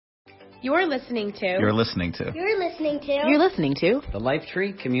You're listening to. You're listening to. You're listening to. You're listening to the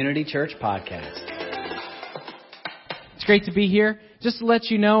Lifetree Community Church Podcast. It's great to be here. Just to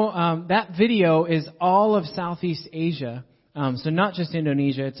let you know, that video is all of Southeast Asia. So not just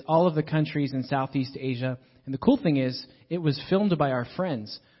Indonesia, it's all of the countries in Southeast Asia. And the cool thing is, it was filmed by our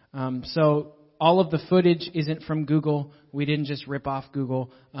friends. So all of the footage isn't from Google. We didn't just rip off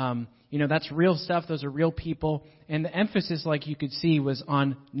Google. That's real stuff. Those are real people. And the emphasis, like you could see, was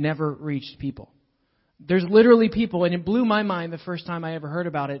on never reached people. There's literally people, and it blew my mind the first time I ever heard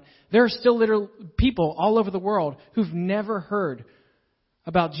about it. There are still literal people all over the world who've never heard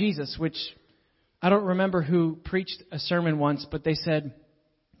about Jesus, which I don't remember who preached a sermon once, but they said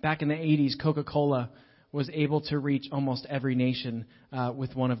back in the 80s, Coca-Cola was able to reach almost every nation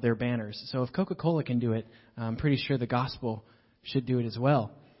with one of their banners. So if Coca-Cola can do it, I'm pretty sure the gospel should do it as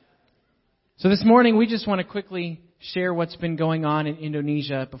well. So this morning, we just want to quickly share what's been going on in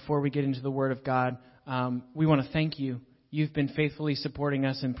Indonesia before we get into the Word of God. We want to thank you. You've been faithfully supporting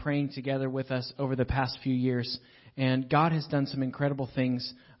us and praying together with us over the past few years. And God has done some incredible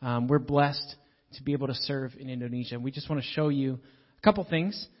things. We're blessed to be able to serve in Indonesia. And we just want to show you a couple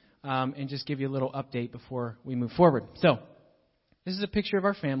things and just give you a little update before we move forward. So this is a picture of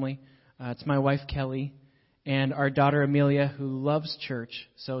our family. It's my wife, Kelly, and our daughter, Amelia, who loves church.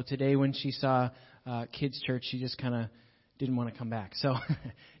 So today when she saw kids' church, she just kind of didn't want to come back. So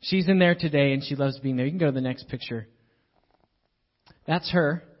she's in there today, and she loves being there. You can go to the next picture. That's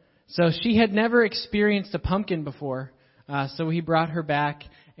her. So she had never experienced a pumpkin before, so we brought her back,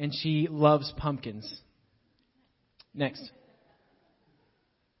 and she loves pumpkins. Next.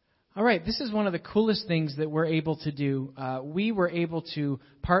 All right, this is one of the coolest things that we're able to do. We were able to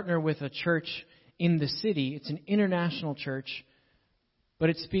partner with a church in the city. It's an international church, but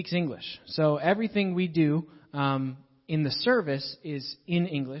it speaks English. So everything we do in the service is in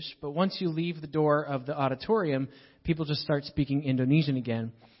English, but once you leave the door of the auditorium, people just start speaking Indonesian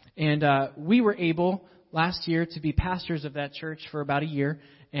again. And we were able last year to be pastors of that church for about a year,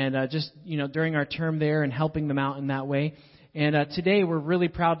 and during our term there and helping them out in that way. And today we're really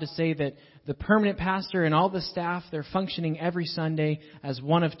proud to say that the permanent pastor and all the staff, they're functioning every Sunday as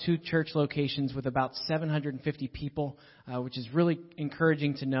one of 2 church locations with about 750 people, which is really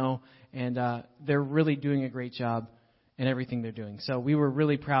encouraging to know. And they're really doing a great job in everything they're doing. So we were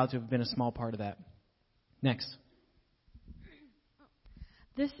really proud to have been a small part of that. Next.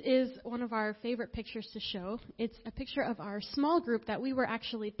 This is one of our favorite pictures to show. It's a picture of our small group that we were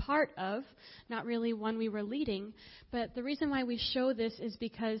actually part of, not really one we were leading. But the reason why we show this is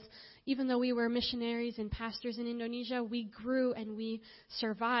because even though we were missionaries and pastors in Indonesia, we grew and we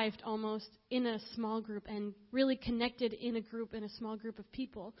survived almost in a small group and really connected in a small group of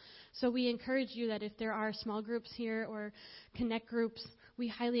people. So we encourage you that if there are small groups here or connect groups, we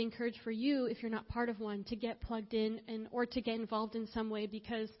highly encourage for you, if you're not part of one, to get plugged in or to get involved in some way,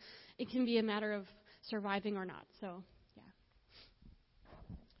 because it can be a matter of surviving or not. So, yeah.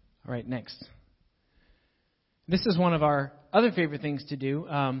 All right, next. This is one of our other favorite things to do.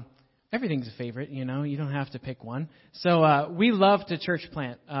 Everything's a favorite, you don't have to pick one. So we love to church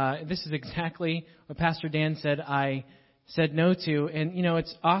plant. This is exactly what Pastor Dan said I said no to. And,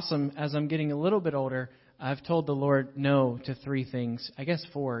 it's awesome as I'm getting a little bit older. I've told the Lord no to 3 things. I guess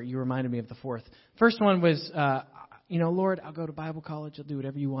 4. You reminded me of the 4th. First one was, Lord, I'll go to Bible college. I'll do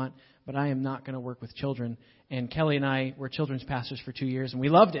whatever you want, but I am not going to work with children. And Kelly and I were children's pastors for 2 years, and we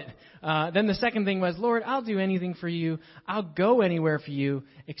loved it. Then the second thing was, Lord, I'll do anything for you. I'll go anywhere for you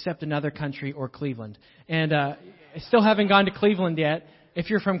except another country or Cleveland. And I still haven't gone to Cleveland yet.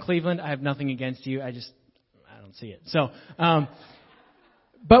 If you're from Cleveland, I have nothing against you. I don't see it. So,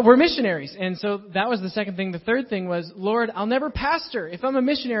 but we're missionaries, and so that was the second thing. The third thing was, Lord, I'll never pastor. If I'm a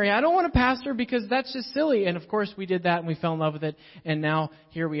missionary, I don't want to pastor because that's just silly. And, of course, we did that, and we fell in love with it. And now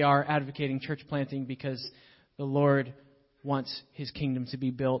here we are advocating church planting because the Lord wants His kingdom to be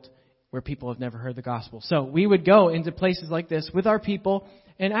built where people have never heard the gospel. So we would go into places like this with our people.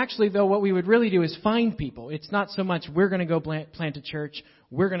 And actually, though, what we would really do is find people. It's not so much we're going to go plant a church,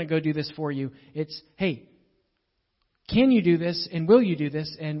 we're going to go do this for you. It's, hey, can you do this, and will you do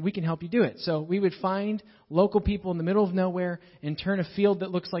this, and we can help you do it. So we would find local people in the middle of nowhere and turn a field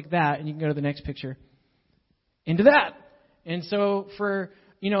that looks like that, and you can go to the next picture, into that. And so for,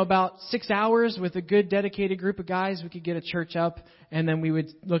 about 6 hours with a good dedicated group of guys, we could get a church up, and then we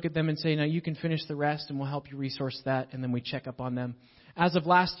would look at them and say, now you can finish the rest, and we'll help you resource that, and then we check up on them. As of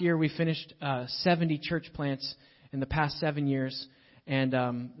last year, we finished 70 church plants in the past 7 years,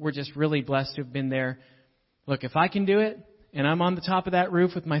 and we're just really blessed to have been there. Look, if I can do it, and I'm on the top of that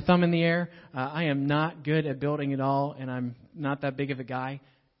roof with my thumb in the air, I am not good at building it all, and I'm not that big of a guy.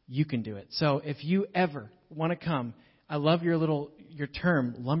 you can do it. So if you ever want to come, I love your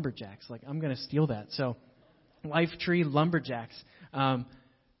term, lumberjacks. Like, I'm going to steal that. So Lifetree Lumberjacks. I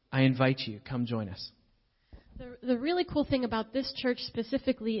invite you. Come join us. The really cool thing about this church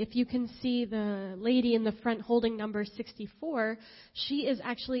specifically, if you can see the lady in the front holding number 64, she is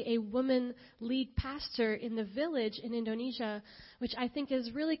actually a woman lead pastor in the village in Indonesia, which I think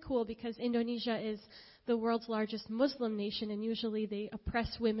is really cool because Indonesia is the world's largest Muslim nation, and usually they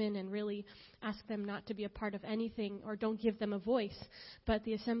oppress women and really ask them not to be a part of anything or don't give them a voice. But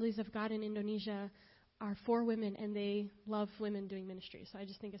the Assemblies of God in Indonesia are for women, and they love women doing ministry. So I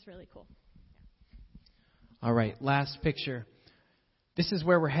just think it's really cool. All right, last picture. This is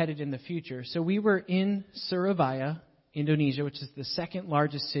where we're headed in the future. So we were in Surabaya, Indonesia, which is the second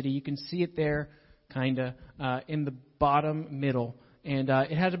largest city. You can see it there, kind of, in the bottom middle. And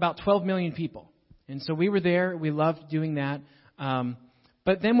it has about 12 million people. And so we were there. We loved doing that.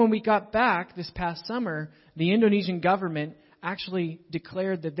 But then when we got back this past summer, the Indonesian government actually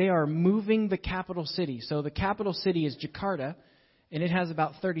declared that they are moving the capital city. So the capital city is Jakarta, and it has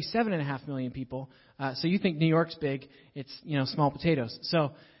about 37.5 million people. So you think New York's big, it's, small potatoes.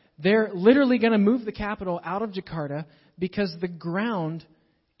 So they're literally going to move the capital out of Jakarta because the ground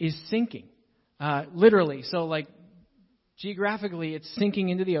is sinking. Literally. So like geographically, it's sinking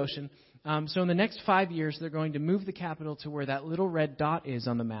into the ocean. So in the next 5 years, they're going to move the capital to where that little red dot is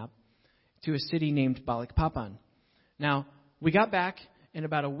on the map, to a city named Balikpapan. Now, we got back, and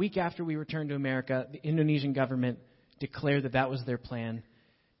about a week after we returned to America, the Indonesian government declared that was their plan.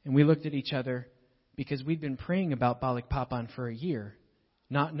 And we looked at each other because we'd been praying about Balikpapan for a year,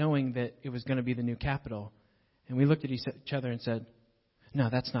 not knowing that it was going to be the new capital. And we looked at each other and said, no,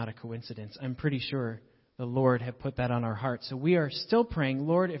 that's not a coincidence. I'm pretty sure the Lord had put that on our hearts. So we are still praying,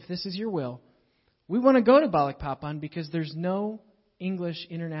 Lord, if this is your will, we want to go to Balikpapan because there's no English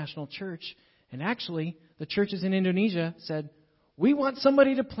international church. And actually, the churches in Indonesia said, we want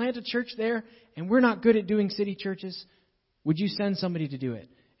somebody to plant a church there, and we're not good at doing city churches. Would you send somebody to do it?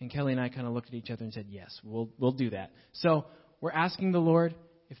 And Kelly and I kind of looked at each other and said, yes, we'll do that. So we're asking the Lord,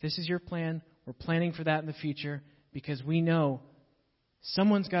 if this is your plan, we're planning for that in the future because we know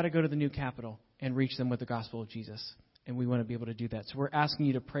someone's got to go to the new capital and reach them with the gospel of Jesus. And we want to be able to do that. So we're asking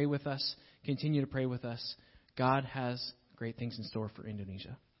you to pray with us, continue to pray with us. God has great things in store for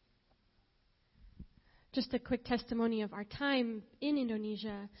Indonesia. Just a quick testimony of our time in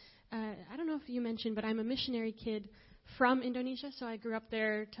Indonesia. I don't know if you mentioned, but I'm a missionary kid from Indonesia. So I grew up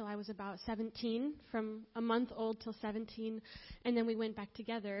there till I was about 17, from a month old till 17. And then we went back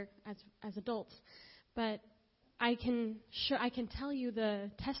together as adults. But I can tell you the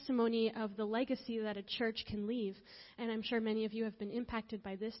testimony of the legacy that a church can leave. And I'm sure many of you have been impacted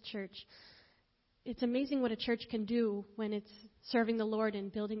by this church. It's amazing what a church can do when it's serving the Lord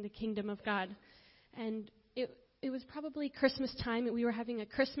and building the kingdom of God. And it was probably Christmas time. We were having a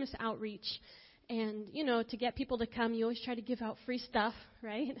Christmas outreach. And, to get people to come, you always try to give out free stuff,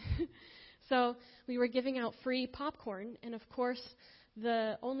 right? So we were giving out free popcorn. And, of course,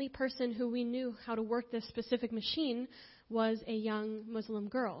 the only person who we knew how to work this specific machine was a young Muslim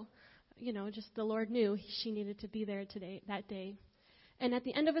girl. Just the Lord knew she needed to be there that day. And at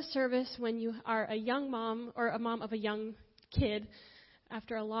the end of a service, when you are a young mom or a mom of a young kid,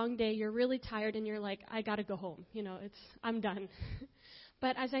 after a long day, you're really tired and you're like, I got to go home. I'm done.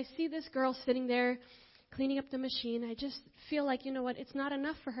 But as I see this girl sitting there cleaning up the machine, I just feel like, it's not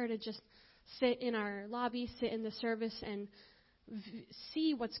enough for her to just sit in our lobby, sit in the service and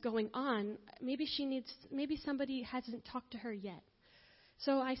see what's going on. Maybe somebody hasn't talked to her yet.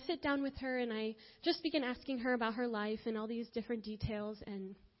 So I sit down with her and I just begin asking her about her life and all these different details.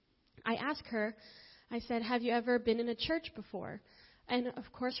 And I ask her, I said, have you ever been in a church before? And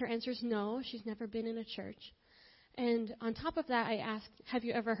of course her answer is no, she's never been in a church. And on top of that, I asked, have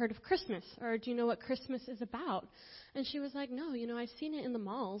you ever heard of Christmas? Or do you know what Christmas is about? And she was like, no, I've seen it in the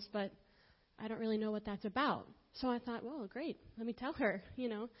malls, but I don't really know what that's about. So I thought, well, great, let me tell her,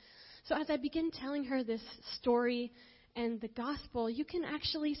 So as I begin telling her this story and the gospel, you can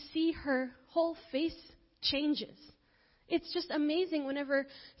actually see her whole face changes. It's just amazing whenever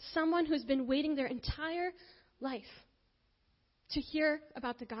someone who's been waiting their entire life to hear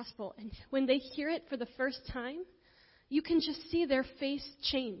about the gospel, and when they hear it for the first time, you can just see their face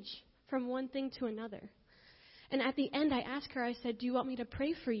change from one thing to another. And at the end, I asked her, I said, do you want me to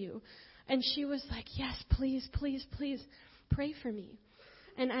pray for you? And she was like, yes, please, please, please, pray for me.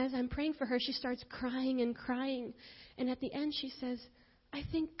 And as I'm praying for her, she starts crying and crying. And at the end, she says, I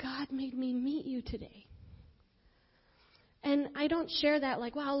think God made me meet you today. And I don't share that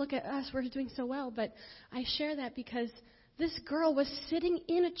like, wow, look at us, we're doing so well. But I share that because This girl was sitting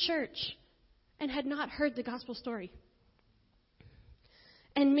in a church and had not heard the gospel story.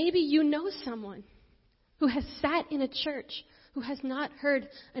 And maybe you know someone who has sat in a church who has not heard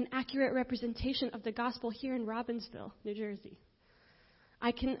an accurate representation of the gospel here in Robbinsville, New Jersey.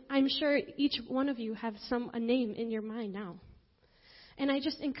 I'm sure each one of you have a name in your mind now. And I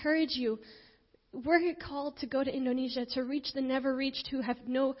just encourage you, we're called to go to Indonesia to reach the never reached who have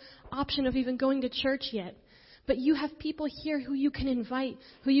no option of even going to church yet. But you have people here who you can invite,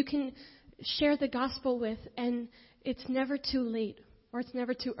 who you can share the gospel with, and it's never too late or it's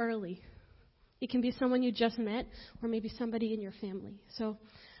never too early. It can be someone you just met or maybe somebody in your family. So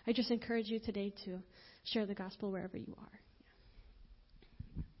I just encourage you today to share the gospel wherever you are.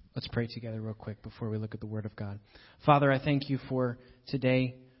 Let's pray together real quick before we look at the Word of God. Father, I thank you for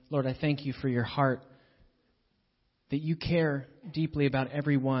today. Lord, I thank you for your heart, that you care deeply about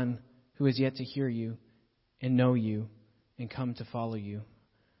everyone who has yet to hear you and know you and come to follow you.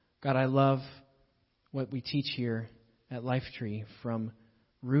 God, I love what we teach here at Lifetree, from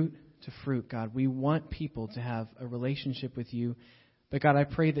root to fruit. God, we want people to have a relationship with you. But God, I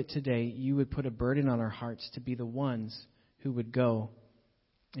pray that today you would put a burden on our hearts to be the ones who would go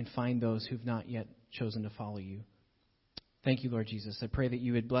and find those who've not yet chosen to follow you. Thank you, Lord Jesus. I pray that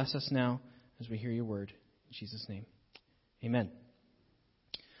you would bless us now as we hear your word. In Jesus' name, amen.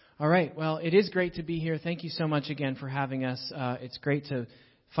 All right. Well, it is great to be here. Thank you so much again for having us. It's great to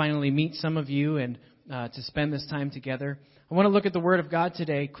finally meet some of you and to spend this time together. I want to look at the Word of God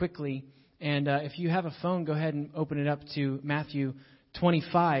today quickly. And if you have a phone, go ahead and open it up to Matthew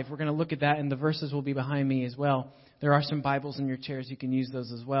 25. We're going to look at that, and the verses will be behind me as well. There are some Bibles in your chairs. You can use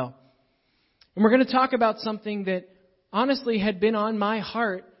those as well. And we're going to talk about something that honestly had been on my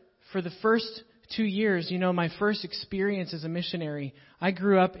heart for the first 2 years. You know, my first experience as a missionary. I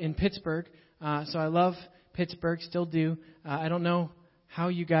grew up in Pittsburgh, so I love Pittsburgh, still do. I don't know how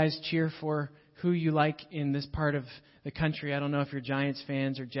you guys cheer for who you like in this part of the country. I don't know if you're Giants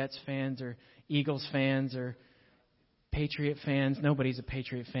fans or Jets fans or Eagles fans or Patriot fans. Nobody's a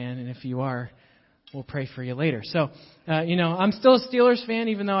Patriot fan, and if you are, we'll pray for you later. So, I'm still a Steelers fan,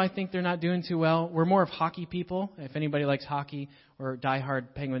 even though I think they're not doing too well. We're more of hockey people, if anybody likes hockey, or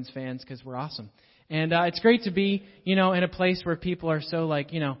diehard Penguins fans, because we're awesome. And it's great to be, in a place where people are so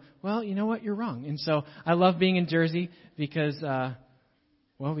like, well, you know what, you're wrong. And so I love being in Jersey because,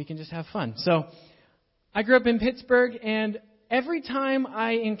 we can just have fun. So I grew up in Pittsburgh, and every time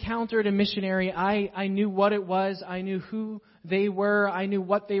I encountered a missionary, I knew what it was. I knew who they were. I knew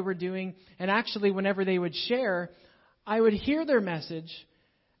what they were doing. And actually, whenever they would share, I would hear their message,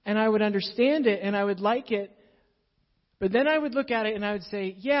 and I would understand it, and I would like it. But then I would look at it, and I would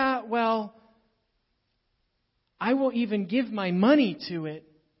say, yeah, well, I will even give my money to it,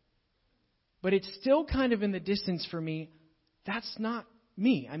 but it's still kind of in the distance for me. That's not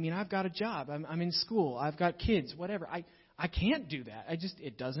me. I mean, I've got a job. I'm in school. I've got kids, whatever. I can't do that.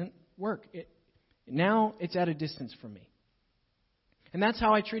 It doesn't work. Now it's at a distance from me. And that's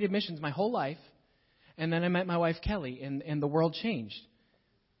how I treated missions my whole life. And then I met my wife, Kelly, and the world changed.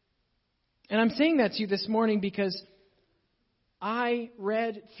 And I'm saying that to you this morning because I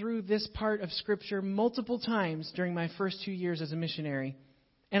read through this part of Scripture multiple times during my first 2 years as a missionary.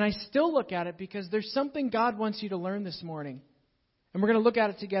 And I still look at it because there's something God wants you to learn this morning. And we're going to look at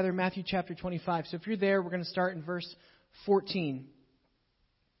it together, Matthew chapter 25. So if you're there, we're going to start in verse 14.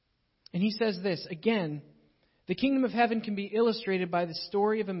 And he says this, again, the kingdom of heaven can be illustrated by the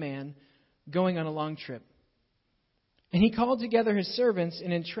story of a man going on a long trip. And he called together his servants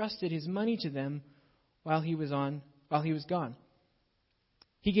and entrusted his money to them while he was gone.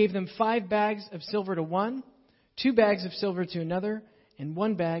 He gave them 5 bags of silver to one, 2 bags of silver to another, and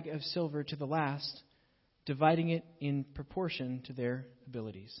 1 bag of silver to the last, dividing it in proportion to their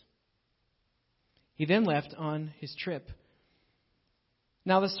abilities. He then left on his trip.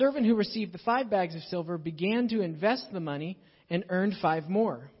 Now the servant who received the 5 bags of silver began to invest the money and earned 5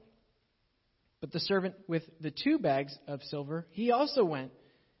 more. But the servant with the 2 bags of silver, he also went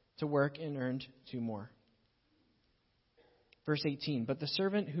to work and earned 2 more. Verse 18, but the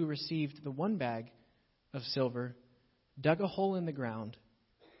servant who received the 1 bag of silver dug a hole in the ground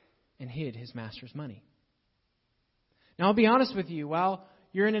and hid his master's money. Now, I'll be honest with you. While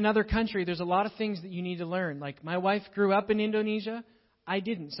you're in another country, there's a lot of things that you need to learn. Like, my wife grew up in Indonesia. I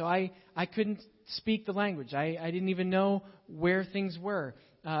didn't. So I couldn't speak the language. I didn't even know where things were.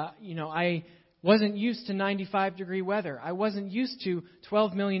 I wasn't used to 95-degree weather. I wasn't used to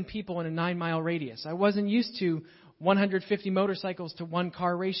 12 million people in a 9-mile radius. I wasn't used to 150 motorcycles to 1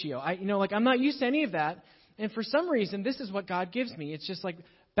 car ratio. I'm not used to any of that. And for some reason, this is what God gives me. It's just like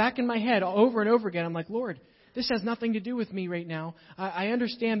back in my head over and over again. I'm like, Lord, This has nothing to do with me right now. I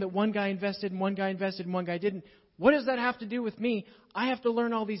understand that one guy invested and one guy invested and one guy didn't. What does that have to do with me? I have to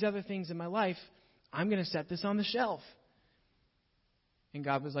learn all these other things in my life. I'm going to set this on the shelf. And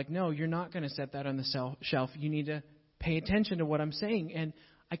God was like, no, you're not going to set that on the shelf. You need to pay attention to what I'm saying. And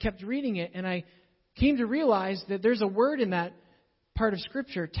I kept reading it, and I came to realize that there's a word in that part of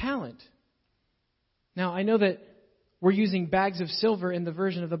Scripture, talent. Now, I know that we're using bags of silver in the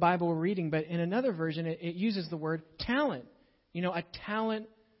version of the Bible we're reading, but in another version, it uses the word talent. You know, a talent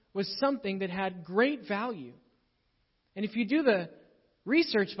was something that had great value. And if you do the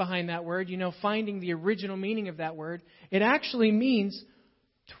research behind that word, you know, finding the original meaning of that word, it actually means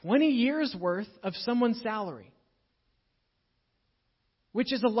 20 years' worth of someone's salary,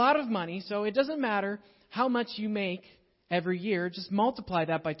 which is a lot of money. So it doesn't matter how much you make every year. Just multiply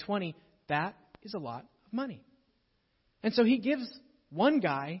that by 20. That is a lot of money. And so he gives one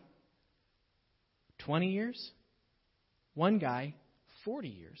guy 20 years, one guy 40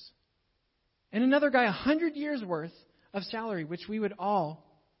 years, and another guy 100 years' worth of salary, which we would all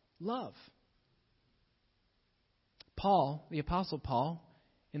love. Paul, the Apostle Paul,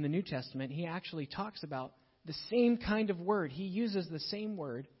 in the New Testament, he actually talks about the same kind of word. He uses the same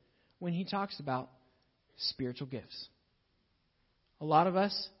word when he talks about spiritual gifts. A lot of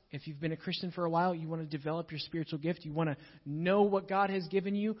us, if you've been a Christian for a while, you want to develop your spiritual gift. You want to know what God has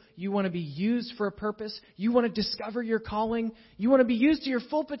given you. You want to be used for a purpose. You want to discover your calling. You want to be used to your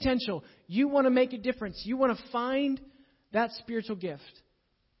full potential. You want to make a difference. You want to find that spiritual gift.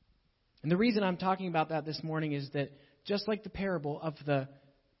 And the reason I'm talking about that this morning is that just like the parable of the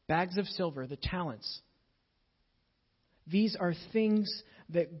bags of silver, the talents, these are things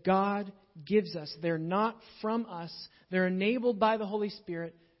that God gives us. They're not from us. They're enabled by the Holy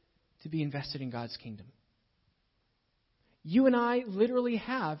Spirit to be invested in God's kingdom. You and I literally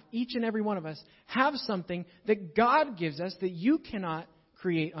have, each and every one of us, have something that God gives us that you cannot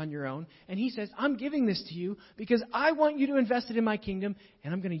create on your own. And He says, I'm giving this to you because I want you to invest it in my kingdom,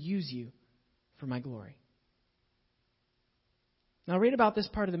 and I'm going to use you for my glory. Now, right about this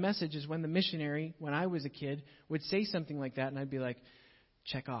part of the message is when the missionary, when I was a kid, would say something like that, and I'd be like,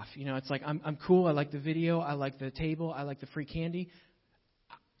 check off. You know, it's like, I'm cool. I like the video. I like the table. I like the free candy.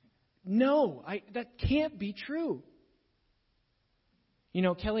 No, that can't be true. You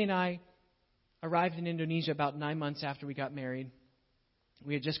know, Kelly and I arrived in Indonesia about 9 months after we got married.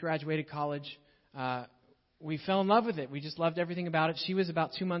 We had just graduated college. We fell in love with it. We just loved everything about it. She was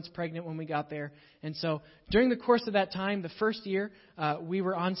about 2 months pregnant when we got there. And so during the course of that time, the first year, we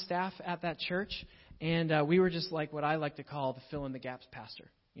were on staff at that church. And we were just like what I like to call the fill-in-the-gaps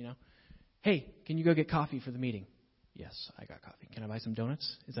pastor. You know, hey, can you go get coffee for the meeting? Yes, I got coffee. Can I buy some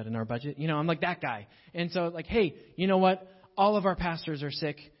donuts? Is that in our budget? You know, I'm like that guy. And so like, hey, you know what? All of our pastors are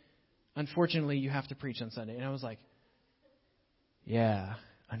sick. Unfortunately, you have to preach on Sunday. And I was like, yeah,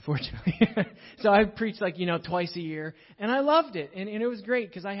 unfortunately. So I preached like, twice a year. And I loved it. And it was great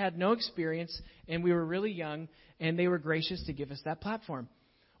because I had no experience and we were really young and they were gracious to give us that platform.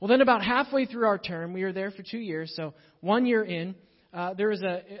 Well, then about halfway through our term, we were there for 2 years. So 1 year in, there was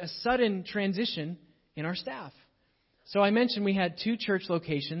a sudden transition in our staff. So I mentioned we had 2 church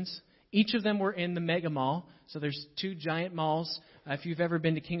locations. Each of them were in the mega mall. So there's 2 giant malls. If you've ever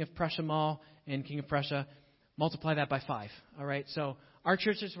been to King of Prussia Mall in King of Prussia, multiply that by 5. All right. So our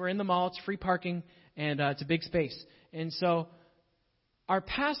churches were in the mall. It's free parking and it's a big space. And so our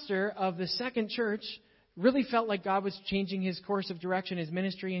pastor of the second church really felt like God was changing his course of direction, his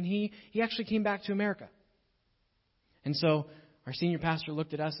ministry, and he actually came back to America. And so our senior pastor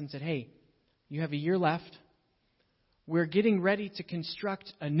looked at us and said, hey, you have a year left. We're getting ready to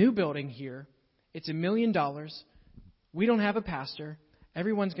construct a new building here. It's $1 million. We don't have a pastor.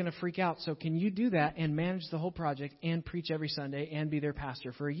 Everyone's going to freak out. So can you do that and manage the whole project and preach every Sunday and be their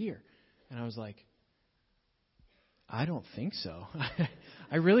pastor for a year? And I was like, I don't think so.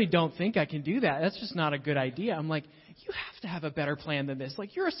 I really don't think I can do that. That's just not a good idea. I'm like, you have to have a better plan than this.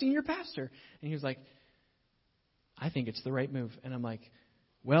 Like, you're a senior pastor. And he was like, I think it's the right move. And I'm like,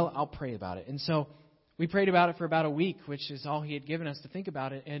 well, I'll pray about it. And so we prayed about it for about a week, which is all he had given us to think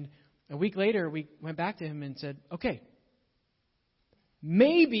about it. And a week later, we went back to him and said, okay,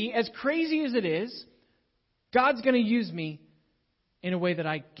 maybe, as crazy as it is, God's going to use me in a way that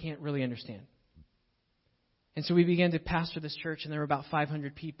I can't really understand. And so we began to pastor this church, and there were about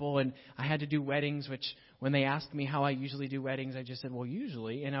 500 people, and I had to do weddings, which when they asked me how I usually do weddings, I just said, well,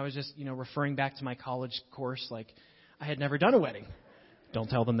 usually. And I was just, referring back to my college course, like I had never done a wedding. Don't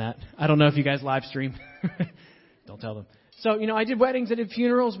tell them that. I don't know if you guys live stream. Don't tell them. So, I did weddings, I did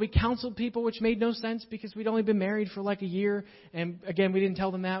funerals. We counseled people, which made no sense because we'd only been married for like a year. And again, we didn't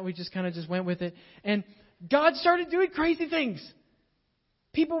tell them that. We just kind of just went with it. And God started doing crazy things.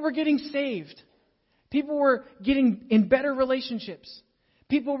 People were getting saved. People were getting in better relationships.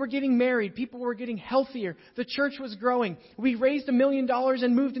 People were getting married. People were getting healthier. The church was growing. We raised $1 million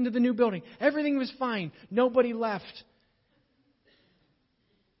and moved into the new building. Everything was fine. Nobody left.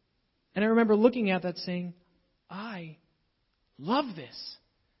 And I remember looking at that saying, I love this.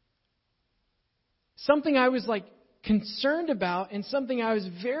 Something I was concerned about and something I was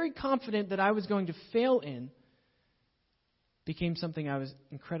very confident that I was going to fail in became something I was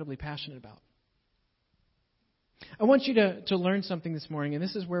incredibly passionate about. I want you to learn something this morning, and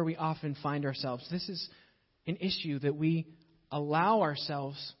this is where we often find ourselves. This is an issue that we allow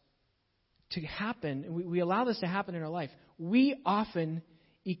ourselves to happen. We allow this to happen in our life. We often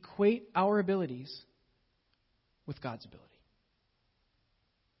equate our abilities with God's ability.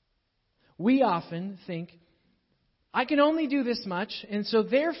 We often think, I can only do this much, and so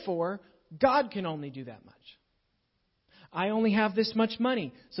therefore, God can only do that much. I only have this much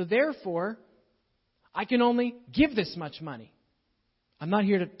money, so therefore, I can only give this much money. I'm not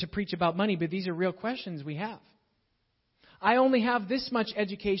here to preach about money, but these are real questions we have. I only have this much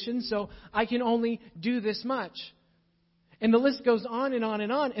education, so I can only do this much. And the list goes on and on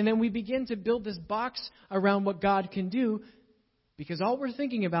and on, and then we begin to build this box around what God can do because all we're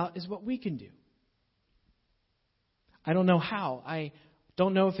thinking about is what we can do. I don't know how. I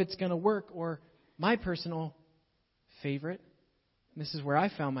don't know if it's going to work. Or my personal favorite, this is where I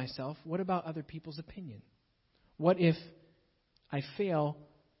found myself, what about other people's opinion? What if I fail?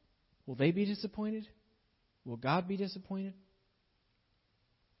 Will they be disappointed? Will God be disappointed?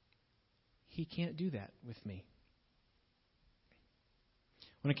 He can't do that with me.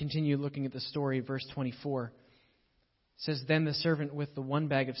 I want to continue looking at the story. Verse 24 says, Then the servant with the 1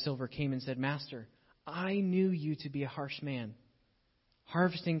 bag of silver came and said, Master, I knew you to be a harsh man,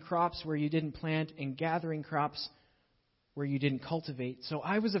 harvesting crops where you didn't plant and gathering crops where you didn't cultivate. So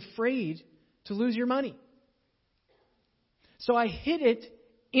I was afraid to lose your money. So I hid it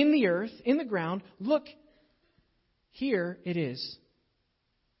in the earth, in the ground. Look, here it is.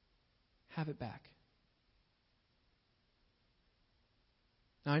 Have it back.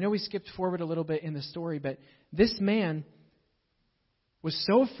 Now, I know we skipped forward a little bit in the story, but this man was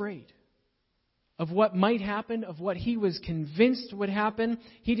so afraid of what might happen, of what he was convinced would happen.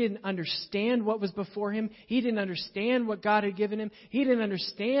 He didn't understand what was before him. He didn't understand what God had given him. He didn't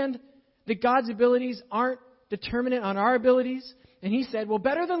understand that God's abilities aren't determinate on our abilities. And he said, well,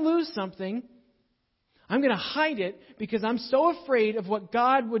 better than lose something, I'm going to hide it because I'm so afraid of what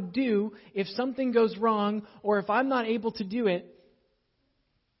God would do if something goes wrong or if I'm not able to do it.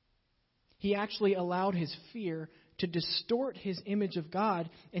 He actually allowed his fear to distort his image of God,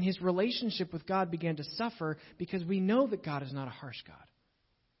 and his relationship with God began to suffer because we know that God is not a harsh God.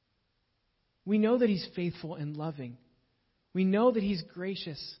 We know that He's faithful and loving. We know that He's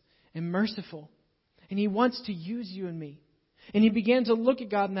gracious and merciful, and He wants to use you and me. And he began to look at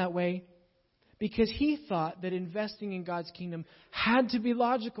God in that way because he thought that investing in God's kingdom had to be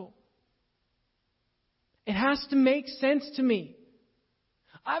logical. It has to make sense to me.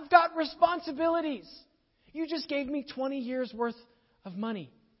 I've got responsibilities. You just gave me 20 years worth of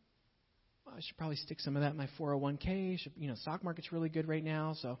money. Well, I should probably stick some of that in my 401k. Stock market's really good right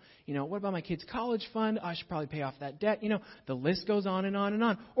now. So, what about my kids' college fund? I should probably pay off that debt. The list goes on and on and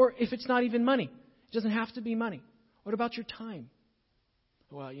on. Or if it's not even money, it doesn't have to be money. What about your time?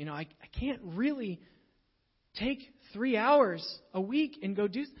 Well, I can't really take 3 hours a week and go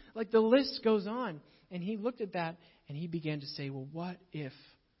do, the list goes on. And he looked at that and he began to say, well, what if,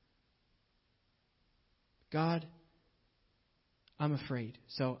 God, I'm afraid.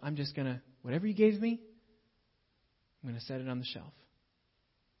 So I'm just going to, whatever you gave me, I'm going to set it on the shelf.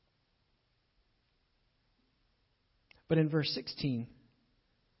 But in verse 16,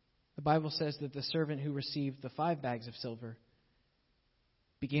 the Bible says that the servant who received the 5 bags of silver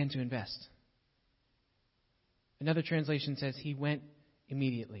began to invest. Another translation says he went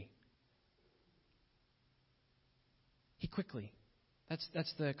immediately. He quickly.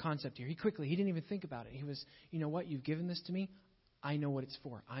 That's the concept here. He didn't even think about it. He was, you know what, you've given this to me. I know what it's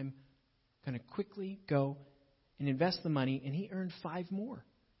for. I'm going to quickly go and invest the money. And he earned 5 more.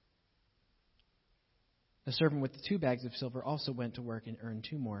 The servant with the 2 bags of silver also went to work and earned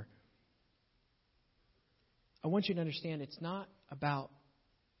 2 more. I want you to understand it's not about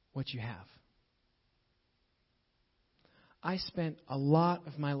what you have. I spent a lot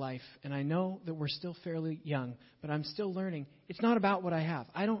of my life, and I know that we're still fairly young, but I'm still learning. It's not about what I have.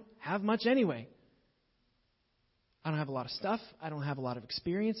 I don't have much anyway. I don't have a lot of stuff. I don't have a lot of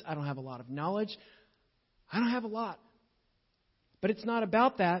experience. I don't have a lot of knowledge. I don't have a lot. But it's not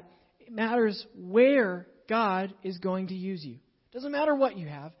about that. It matters where God is going to use you. It doesn't matter what you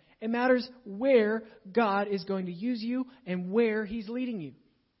have. It matters where God is going to use you and where He's leading you.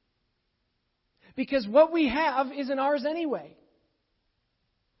 Because what we have isn't ours anyway.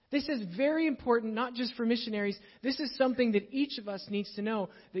 This is very important, not just for missionaries. This is something that each of us needs to know,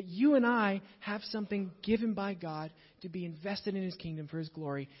 that you and I have something given by God to be invested in His kingdom for His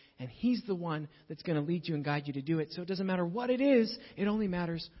glory, and He's the one that's going to lead you and guide you to do it. So it doesn't matter what it is, it only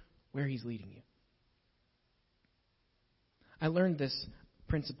matters where He's leading you. I learned this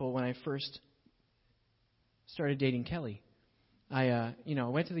principle when I first started dating Kelly. I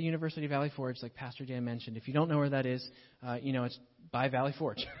went to the University of Valley Forge, like Pastor Dan mentioned. If you don't know where that is, it's by Valley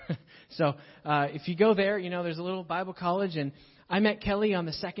Forge. So if you go there, there's a little Bible college, and I met Kelly on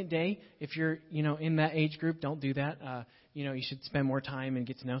the second day. If you're, in that age group, don't do that. You should spend more time and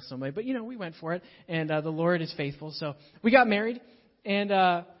get to know somebody. But, we went for it, and the Lord is faithful. So we got married, and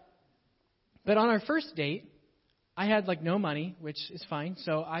but on our first date, I had, no money, which is fine.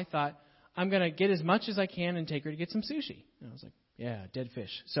 So I thought, I'm going to get as much as I can and take her to get some sushi. And I was like, yeah, dead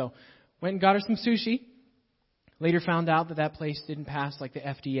fish. So went and got her some sushi. Later found out that place didn't pass, the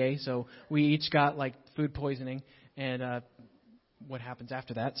FDA. So we each got, food poisoning and what happens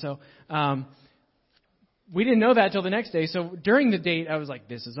after that. So we didn't know that till the next day. So during the date, I was like,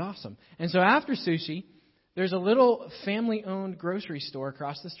 this is awesome. And so after sushi, there's a little family-owned grocery store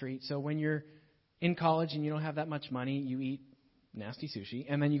across the street. So when you're in college and you don't have that much money, you eat nasty sushi,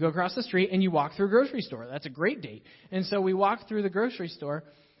 and then you go across the street and you walk through a grocery store. That's a great date. And so we walk through the grocery store,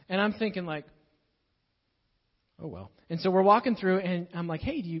 and I'm thinking oh well. And so we're walking through, and I'm like,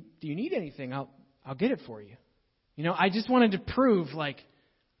 hey, do you need anything? I'll get it for you. I just wanted to prove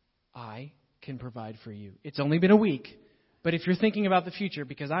I can provide for you. It's only been a week, but if you're thinking about the future,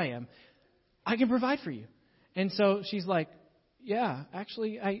 because I am, I can provide for you. And so she's like, yeah,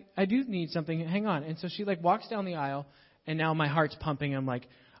 actually, I do need something. Hang on. And so she walks down the aisle. And now my heart's pumping. I'm like,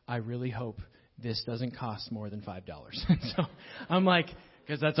 I really hope this doesn't cost more than $5. So I'm like,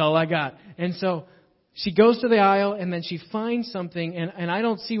 because that's all I got. And so she goes to the aisle, and then she finds something, and I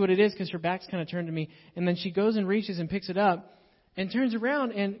don't see what it is because her back's kind of turned to me. And then she goes and reaches and picks it up and turns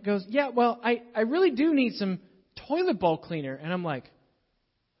around and goes, yeah, well, I really do need some toilet bowl cleaner. And I'm like,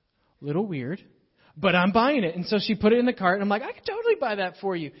 little weird, but I'm buying it. And so she put it in the cart, and I'm like, I could totally buy that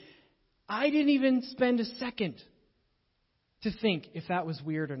for you. I didn't even spend a second to think if that was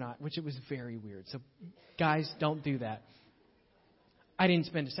weird or not, which it was very weird. So, guys, don't do that. I didn't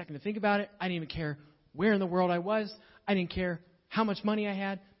spend a second to think about it. I didn't even care where in the world I was. I didn't care how much money I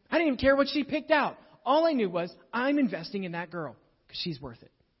had. I didn't even care what she picked out. All I knew was I'm investing in that girl because she's worth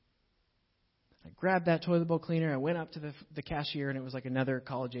it. I grabbed that toilet bowl cleaner. I went up to the cashier, and it was another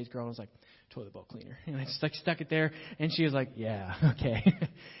college-age girl. I was like, toilet bowl cleaner. And I just stuck it there, and she was like, yeah, okay.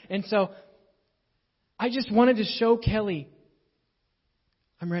 And so I just wanted to show Kelly,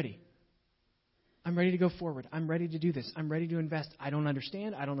 I'm ready. I'm ready to go forward. I'm ready to do this. I'm ready to invest. I don't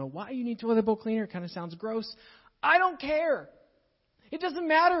understand. I don't know why you need toilet bowl cleaner. It kind of sounds gross. I don't care. It doesn't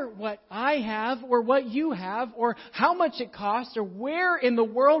matter what I have or what you have or how much it costs or where in the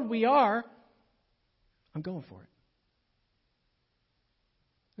world we are. I'm going for it.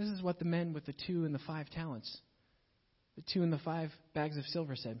 This is what the men with the 2 and the 5 talents, the 2 and the 5 bags of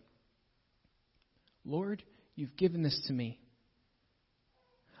silver said. Lord, you've given this to me.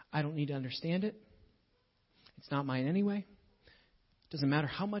 I don't need to understand it. It's not mine anyway. It doesn't matter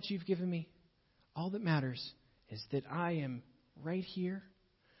how much you've given me. All that matters is that I am right here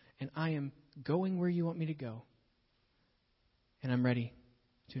and I am going where you want me to go. And I'm ready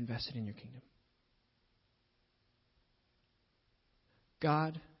to invest it in your kingdom.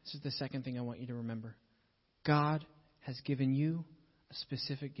 God, this is the second thing I want you to remember. God has given you a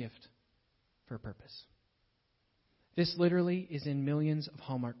specific gift for a purpose. This literally is in millions of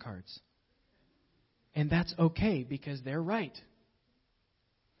Hallmark cards. And that's okay because they're right.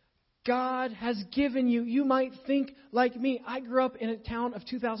 God has given you, you might think like me. I grew up in a town of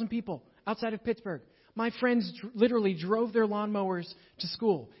 2,000 people outside of Pittsburgh. My friends literally drove their lawnmowers to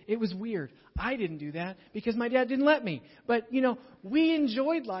school. It was weird. I didn't do that because my dad didn't let me. But, we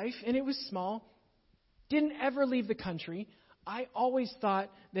enjoyed life and it was small. Didn't ever leave the country. I always thought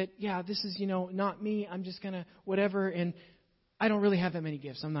that, this is, not me. I'm just going to whatever. And I don't really have that many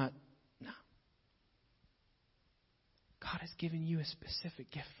gifts. No. God has given you a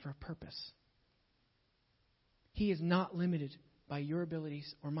specific gift for a purpose. He is not limited by your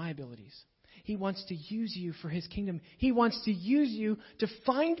abilities or my abilities. He wants to use you for His kingdom. He wants to use you to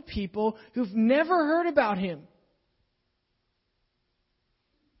find people who've never heard about Him.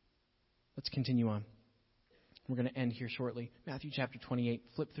 Let's continue on. We're going to end here shortly. Matthew chapter 28.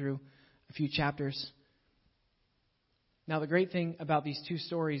 Flip through a few chapters. Now, the great thing about these two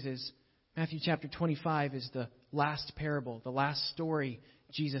stories is Matthew chapter 25 is the last parable, the last story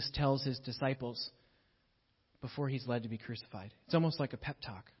Jesus tells his disciples before he's led to be crucified. It's almost like a pep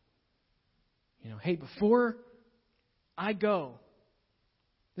talk. Hey, before I go,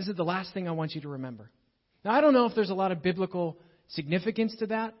 this is the last thing I want you to remember. Now, I don't know if there's a lot of biblical significance to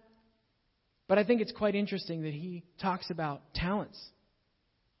that, but I think it's quite interesting that he talks about talents,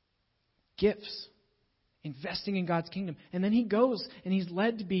 gifts, investing in God's kingdom. And then he goes and he's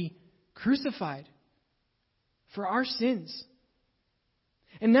led to be crucified for our sins.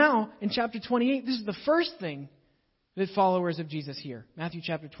 And now, in chapter 28, this is the first thing that followers of Jesus hear. Matthew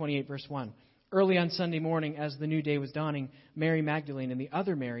chapter 28, verse 1. Early on Sunday morning, as the new day was dawning, Mary Magdalene and the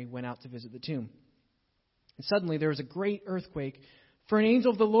other Mary went out to visit the tomb. And suddenly there was a great earthquake, for an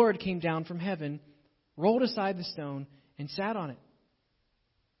angel of the Lord came down from heaven, rolled aside the stone, and sat on it.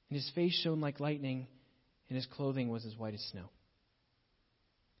 And his face shone like lightning, and his clothing was as white as snow.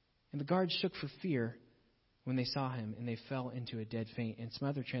 And the guards shook for fear when they saw him, and they fell into a dead faint. And some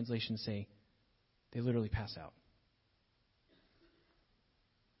other translations say they literally pass out.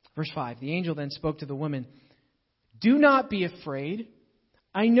 Verse 5, the angel then spoke to the woman, "Do not be afraid.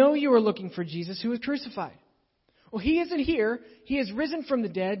 I know you are looking for Jesus who was crucified. Well, he isn't here. He has risen from the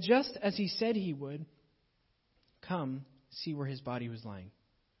dead, just as he said he would. Come, see where his body was lying."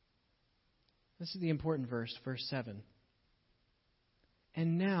 This is the important verse, verse 7.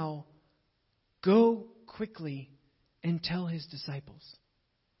 "And now, go quickly and tell his disciples."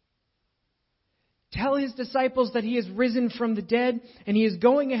 Tell his disciples that he has risen from the dead and he is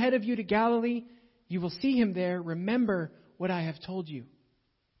going ahead of you to Galilee. You will see him there. Remember what I have told you.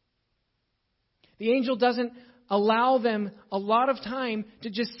 The angel doesn't allow them a lot of time to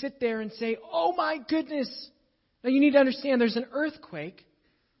just sit there and say, "Oh my goodness." Now you need to understand there's an earthquake.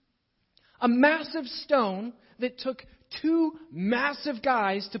 A massive stone that took two massive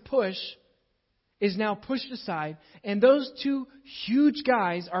guys to push is now pushed aside, and those two huge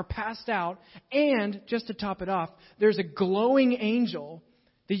guys are passed out, and just to top it off, there's a glowing angel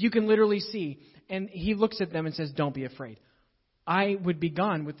that you can literally see, and he looks at them and says, "Don't be afraid." I would be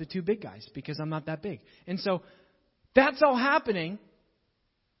gone with the two big guys because I'm not that big. And so that's all happening,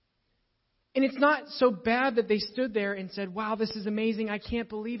 and it's not so bad that they stood there and said, "Wow, this is amazing, I can't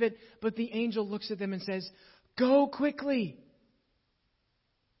believe it," but the angel looks at them and says, "Go quickly.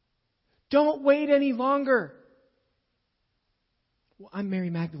 Don't wait any longer." Well, I'm Mary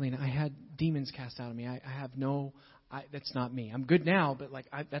Magdalene. I had demons cast out of me. That's not me. I'm good now, but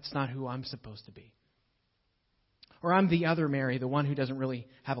that's not who I'm supposed to be. Or I'm the other Mary, the one who doesn't really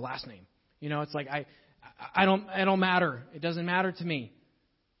have a last name. It's like I don't matter. It doesn't matter to me.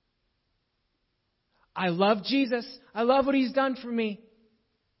 I love Jesus. I love what he's done for me.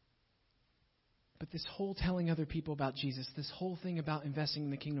 But this whole telling other people about Jesus, this whole thing about investing in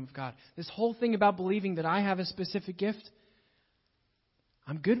the kingdom of God, this whole thing about believing that I have a specific gift,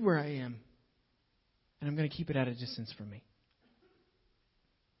 I'm good where I am, and I'm going to keep it at a distance from me.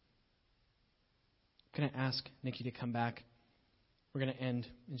 I'm going to ask Nikki to come back. We're going to end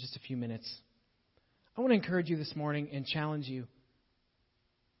in just a few minutes. I want to encourage you this morning and challenge you.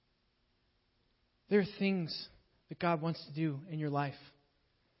 There are things that God wants to do in your life.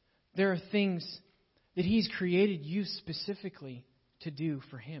 There are things that he's created you specifically to do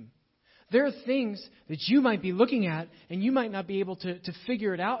for him. There are things that you might be looking at and you might not be able to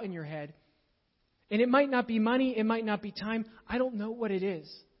figure it out in your head. And it might not be money, it might not be time. I don't know what it is.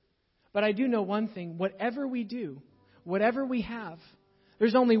 But I do know one thing. Whatever we do, whatever we have,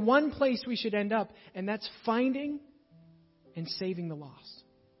 there's only one place we should end up, and that's finding and saving the lost.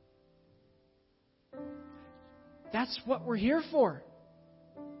 That's what we're here for.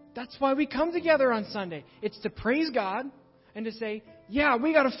 That's why we come together on Sunday. It's to praise God and to say, yeah,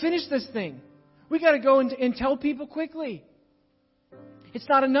 we got to finish this thing. We got to go and tell people quickly. It's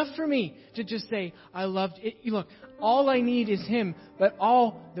not enough for me to just say, I loved it. Look, all I need is him, but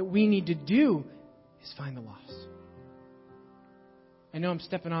all that we need to do is find the lost. I know I'm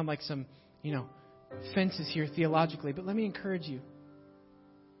stepping on like some, fences here theologically, but let me encourage you.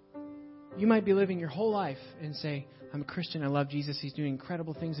 You might be living your whole life and say, I'm a Christian, I love Jesus, he's doing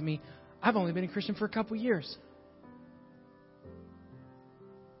incredible things in me. I've only been a Christian for a couple years.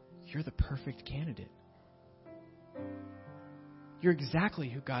 You're the perfect candidate. You're exactly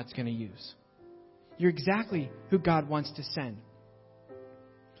who God's going to use. You're exactly who God wants to send.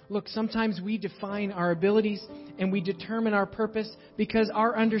 Look, sometimes we define our abilities and we determine our purpose because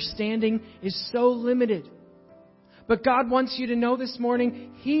our understanding is so limited. But God wants you to know this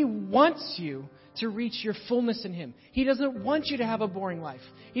morning, he wants you to reach your fullness in Him. He doesn't want you to have a boring life.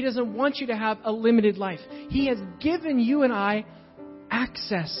 He doesn't want you to have a limited life. He has given you and I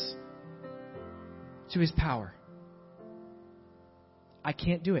access to His power. I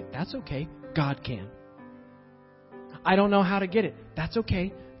can't do it. That's okay. God can. I don't know how to get it. That's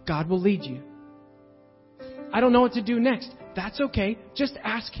okay. God will lead you. I don't know what to do next. That's okay. Just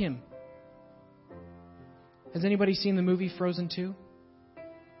ask Him. Has anybody seen the movie Frozen 2?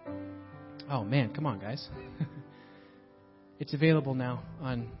 Oh man, come on guys. It's available now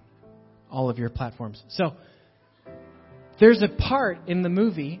on all of your platforms. So, there's a part in the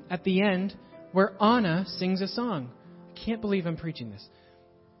movie at the end where Anna sings a song. I can't believe I'm preaching this.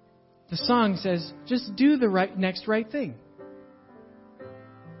 The song says, just do the next right thing.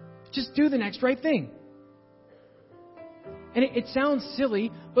 Just do the next right thing. And it sounds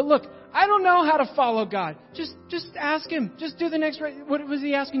silly, but look, I don't know how to follow God. Just ask Him. Just do the next right. What was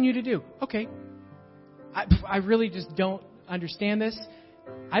He asking you to do? Okay. I really just don't understand this.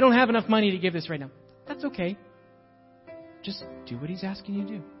 I don't have enough money to give this right now. That's okay. Just do what He's asking you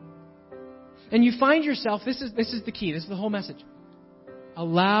to do. And you find yourself, this is the key. This is the whole message.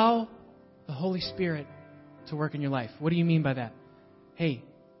 Allow the Holy Spirit to work in your life. What do you mean by that? Hey,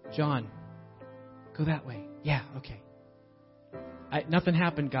 John, go that way. Yeah, okay. Nothing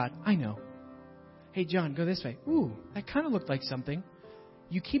happened, God. I know. Hey, John, go this way. Ooh, that kind of looked like something.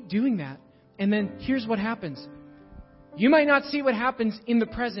 You keep doing that, and then here's what happens. You might not see what happens in the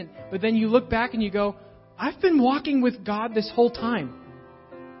present, but then you look back and you go, I've been walking with God this whole time.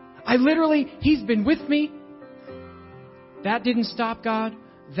 He's been with me. That didn't stop God.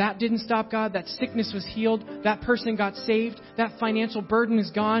 That didn't stop God. That sickness was healed. That person got saved. That financial burden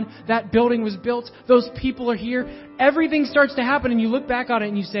is gone. That building was built. Those people are here. Everything starts to happen and you look back on it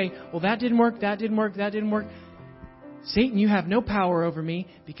and you say, well, that didn't work. That didn't work. That didn't work. Satan, you have no power over me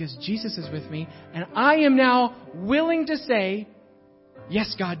because Jesus is with me. And I am now willing to say,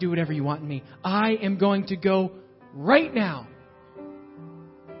 yes, God, do whatever you want in me. I am going to go right now.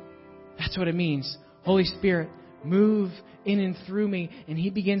 That's what it means. Holy Spirit, move in and through me, and He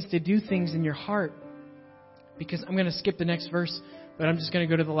begins to do things in your heart. Because I'm going to skip the next verse, but I'm just going to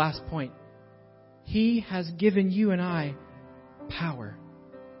go to the last point. He has given you and I power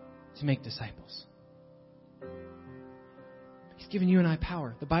to make disciples. He's given you and I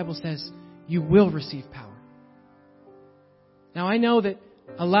power. The Bible says you will receive power. Now I know that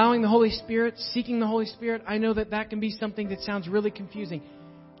allowing the Holy Spirit, seeking the Holy Spirit, I know that can be something that sounds really confusing.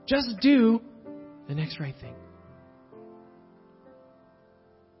 Just do the next right thing.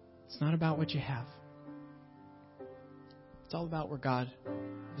 It's not about what you have. It's all about where God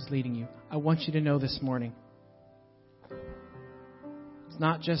is leading you. I want you to know this morning. It's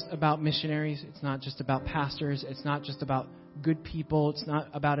not just about missionaries. It's not just about pastors. It's not just about good people. It's not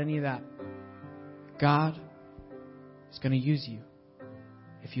about any of that. God is going to use you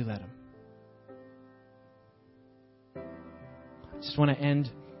if you let Him. I just want to end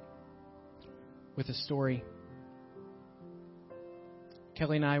with a story.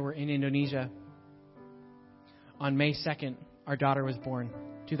 Kelly and I were in Indonesia. On May 2nd, our daughter was born,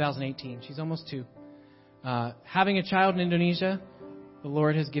 2018. She's almost 2. Having a child in Indonesia, the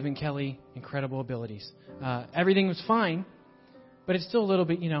Lord has given Kelly incredible abilities. Everything was fine, but it's still a little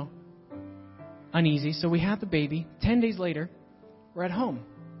bit, uneasy. So we had the baby. 10 days later, we're at home.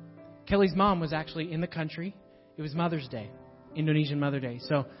 Kelly's mom was actually in the country. It was Mother's Day, Indonesian Mother's Day.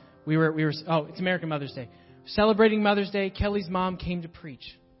 So it's American Mother's Day. Celebrating Mother's Day, Kelly's mom came to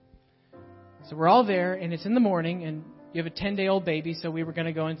preach. So we're all there, and it's in the morning, and you have a 10-day-old baby, so we were going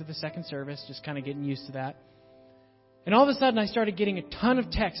to go into the second service, just kind of getting used to that. And all of a sudden, I started getting a ton of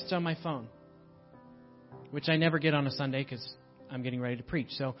texts on my phone, which I never get on a Sunday because I'm getting ready to preach.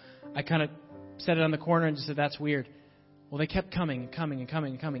 So I kind of set it on the corner and just said, that's weird. Well, they kept coming and coming and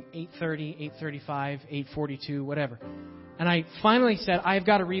coming and coming. 8:30, 8:35, 8:42, whatever. And I finally said, I've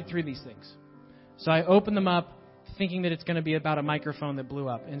got to read through these things. So I opened them up thinking that it's going to be about a microphone that blew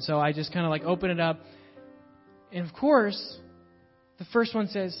up. And so I just kind of open it up. And of course, the first one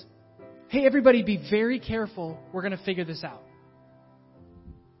says, hey, everybody, be very careful. We're going to figure this out.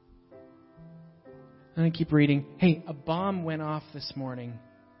 And I keep reading. Hey, a bomb went off this morning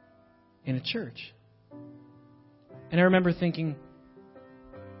in a church. And I remember thinking,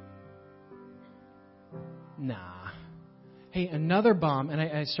 nah. Hey, another bomb, and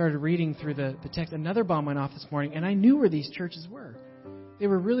I started reading through the text. Another bomb went off this morning, and I knew where these churches were. They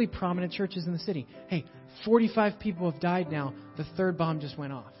were really prominent churches in the city. Hey, 45 people have died now. The third bomb just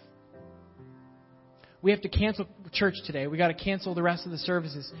went off. We have to cancel church today. We got to cancel the rest of the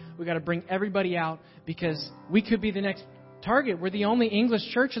services. We got to bring everybody out because we could be the next target. We're the only English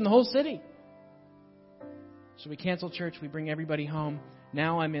church in the whole city. So we cancel church. We bring everybody home.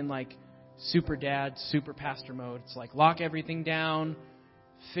 Now I'm in like super dad, super pastor mode. It's like lock everything down,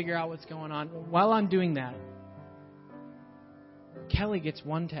 figure out what's going on. While I'm doing that, Kelly gets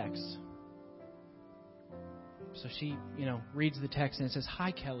one text. So she, reads the text and it says,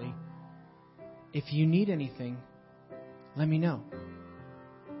 "Hi, Kelly. If you need anything, let me know."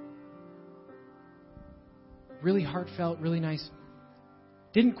 Really heartfelt, really nice.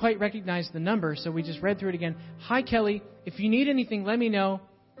 Didn't quite recognize the number, so we just read through it again. "Hi, Kelly. If you need anything, let me know.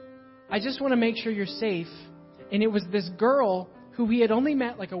 I just want to make sure you're safe." And it was this girl who we had only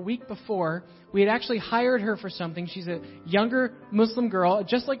met like a week before. We had actually hired her for something. She's a younger Muslim girl,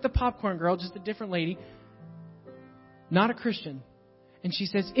 just like the popcorn girl, just a different lady. Not a Christian. And she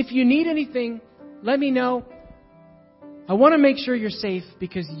says, "If you need anything, let me know. I want to make sure you're safe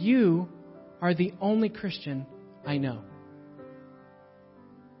because you are the only Christian I know."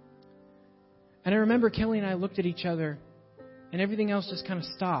 And I remember Kelly and I looked at each other and everything else just kind of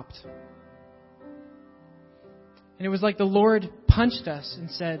stopped. And it was like the Lord punched us and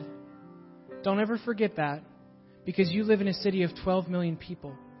said, "Don't ever forget that, because you live in a city of 12 million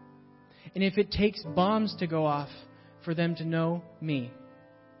people. And if it takes bombs to go off for them to know me,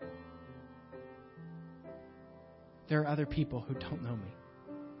 there are other people who don't know me."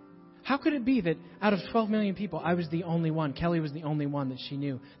 How could it be that out of 12 million people, I was the only one, Kelly was the only one that she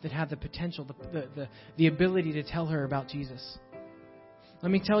knew that had the potential, the ability to tell her about Jesus?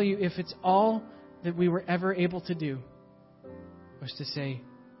 Let me tell you, if it's all that we were ever able to do was to say,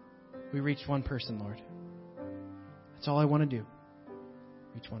 "We reached one person, Lord." That's all I want to do.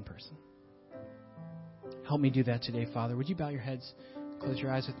 Reach one person. Help me do that today, Father. Would you bow your heads, close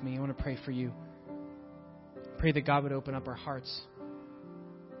your eyes with me? I want to pray for you. Pray that God would open up our hearts.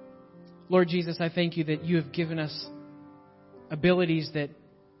 Lord Jesus, I thank you that you have given us abilities that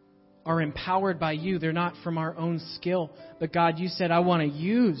are empowered by you. They're not from our own skill. But God, you said, "I want to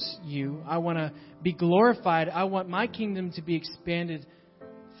use you. I want to be glorified. I want my kingdom to be expanded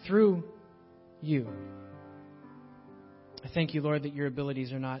through you." I thank you, Lord, that your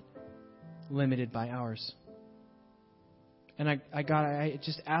abilities are not limited by ours. And I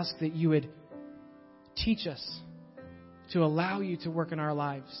just ask that you would teach us to allow you to work in our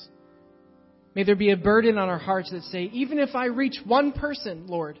lives. May there be a burden on our hearts that say, even if I reach one person,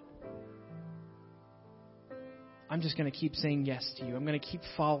 Lord, I'm just going to keep saying yes to you. I'm going to keep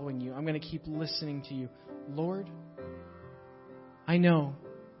following you. I'm going to keep listening to you. Lord, I know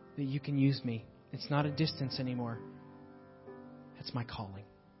that you can use me. It's not a distance anymore. That's my calling.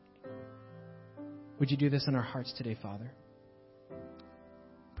 Would you do this in our hearts today, Father?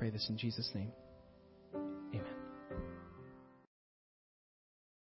 Pray this in Jesus' name.